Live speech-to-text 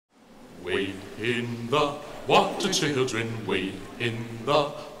wade in the water, children, wade in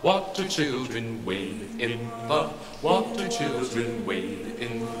the water, children, wade in the water, children, wade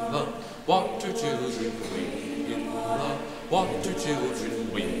in the water, children, wade in the water,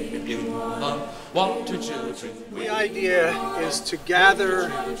 children, wade in the water, children. The idea is to gather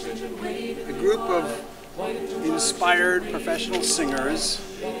a group of inspired professional singers,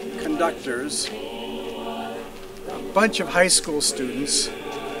 conductors, a bunch of high school students,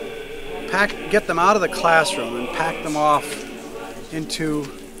 get them out of the classroom and pack them off into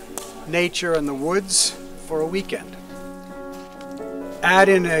nature and the woods for a weekend. Add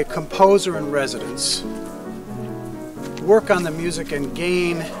in a composer in residence, work on the music and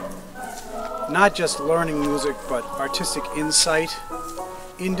gain not just learning music but artistic insight,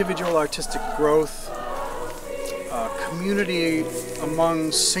 individual artistic growth, community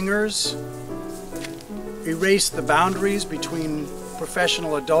among singers, erase the boundaries between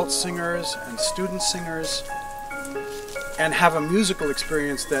professional adult singers and student singers, and have a musical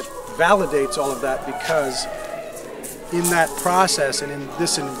experience that validates all of that, because in that process and in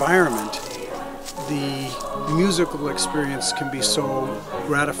this environment, the musical experience can be so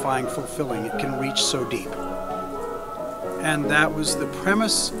gratifying, fulfilling, it can reach so deep. And that was the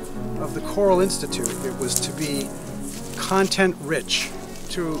premise of the Choral Institute. It was to be content-rich,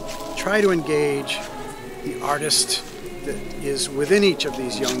 to try to engage the artist that is within each of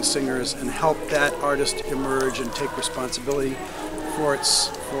these young singers and help that artist emerge and take responsibility for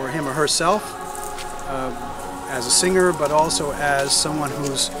him or herself as a singer, but also as someone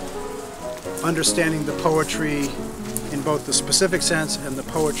who's understanding the poetry in both the specific sense and the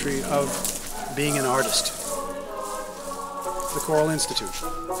poetry of being an artist. The Choral Institute.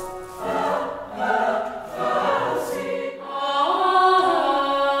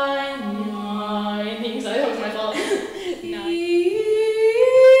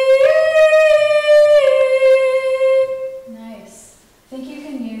 Nice. Think you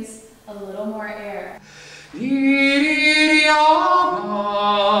can use a little more air.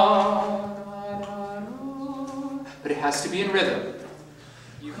 But it has to be in rhythm.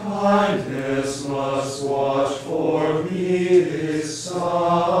 Kindness must watch for me beside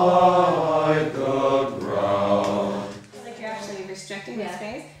the ground. It's like you're actually restricting the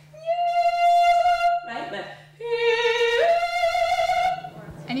space. Right? But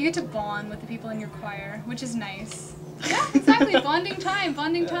and you get to bond with the people in your choir, which is nice. Yeah, exactly. Bonding time,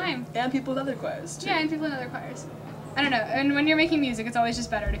 bonding time. And people in other choirs, too. Yeah, and people in other choirs. I don't know, and when you're making music, it's always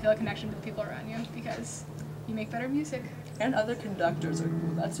just better to feel a connection to the people around you, because you make better music. And other conductors are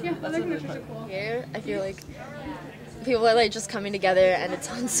cool. That's other conductors are cool. Here, I feel like people are like just coming together and it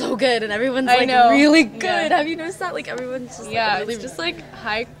sounds so good and everyone's like really good. Yeah. Have you noticed that? Like everyone's just it's just like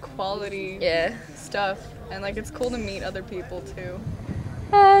high quality stuff, and like it's cool to meet other people too.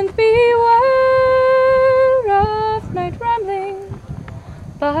 And beware of night rambling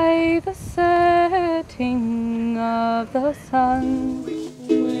by the setting of the sun.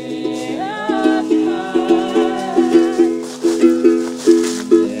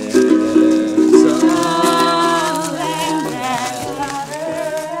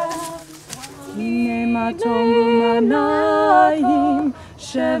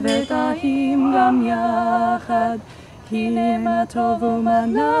 שבת אחים גם יחד, הנה מה טוב ומה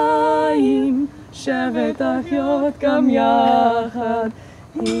נעים, שבת אחיות גם יחד,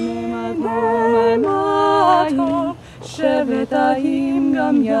 הנה מה טוב ומה נעים, שבת אחים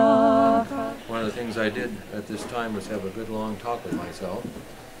גם יחד. One of the things I did at this time was have a good long talk with myself,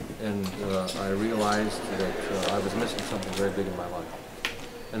 and I realized that I was missing something very big in my life,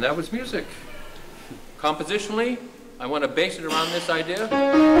 and that was music. Compositionally, I want to base it around this idea.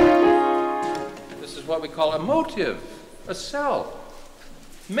 This is what we call a motive, a cell.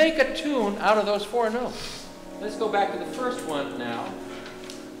 Make a tune out of those four notes. Let's go back to the first one now.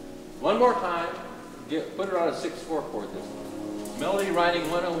 One more time. Put it on a 6/4 chord this time. Melody writing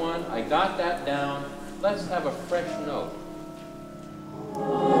 101. I got that down. Let's have a fresh note.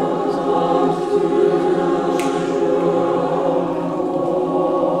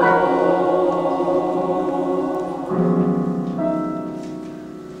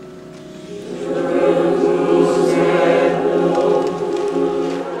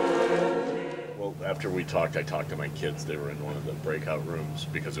 I talked to my kids. They were in one of the breakout rooms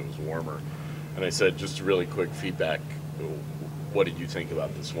because it was warmer. And I said, just really quick feedback, what did you think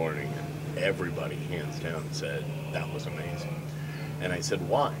about this morning? And everybody, hands down, said, that was amazing. And I said,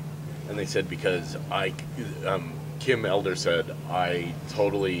 why? And they said, because Kim Elder said, I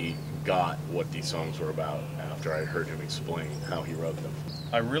totally got what these songs were about after I heard him explain how he wrote them.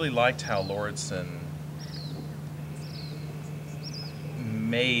 I really liked how Lauritsen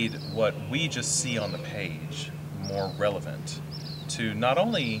made what we just see on the page more relevant to not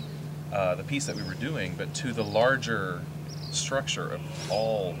only the piece that we were doing, but to the larger structure of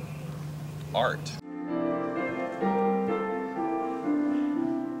all art.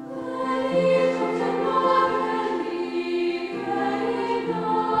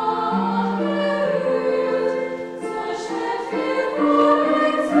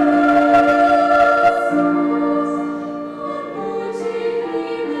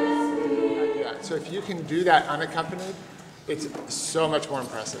 So if you can do that unaccompanied, it's so much more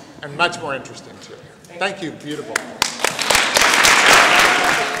impressive and much more interesting too. Thank you, beautiful.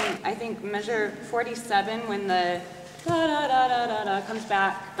 I think measure 47 when the da da da da da da comes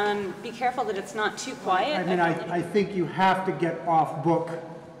back. Be careful that it's not too quiet. I mean, I think you have to get off book.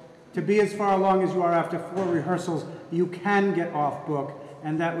 To be as far along as you are after 4 rehearsals, you can get off book,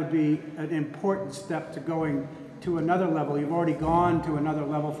 and that would be an important step to going to another level. You've already gone to another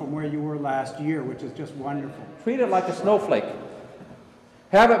level from where you were last year, which is just wonderful. Treat it like a snowflake.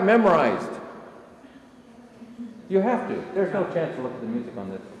 Have it memorized. You have to. There's no chance to look at the music on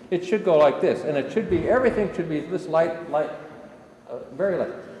this. It should go like this, and it should be, everything should be this light, very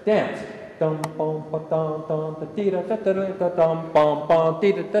light. Dance.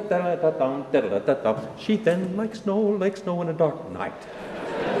 She then like snow in a dark night.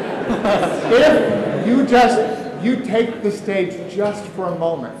 If you take the stage just for a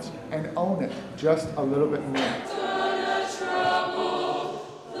moment and own it just a little bit more.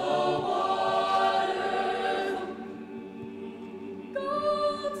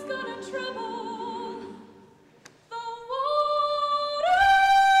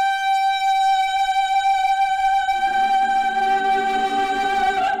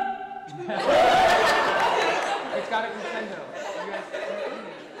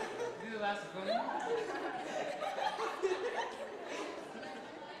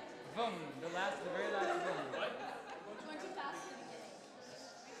 The very last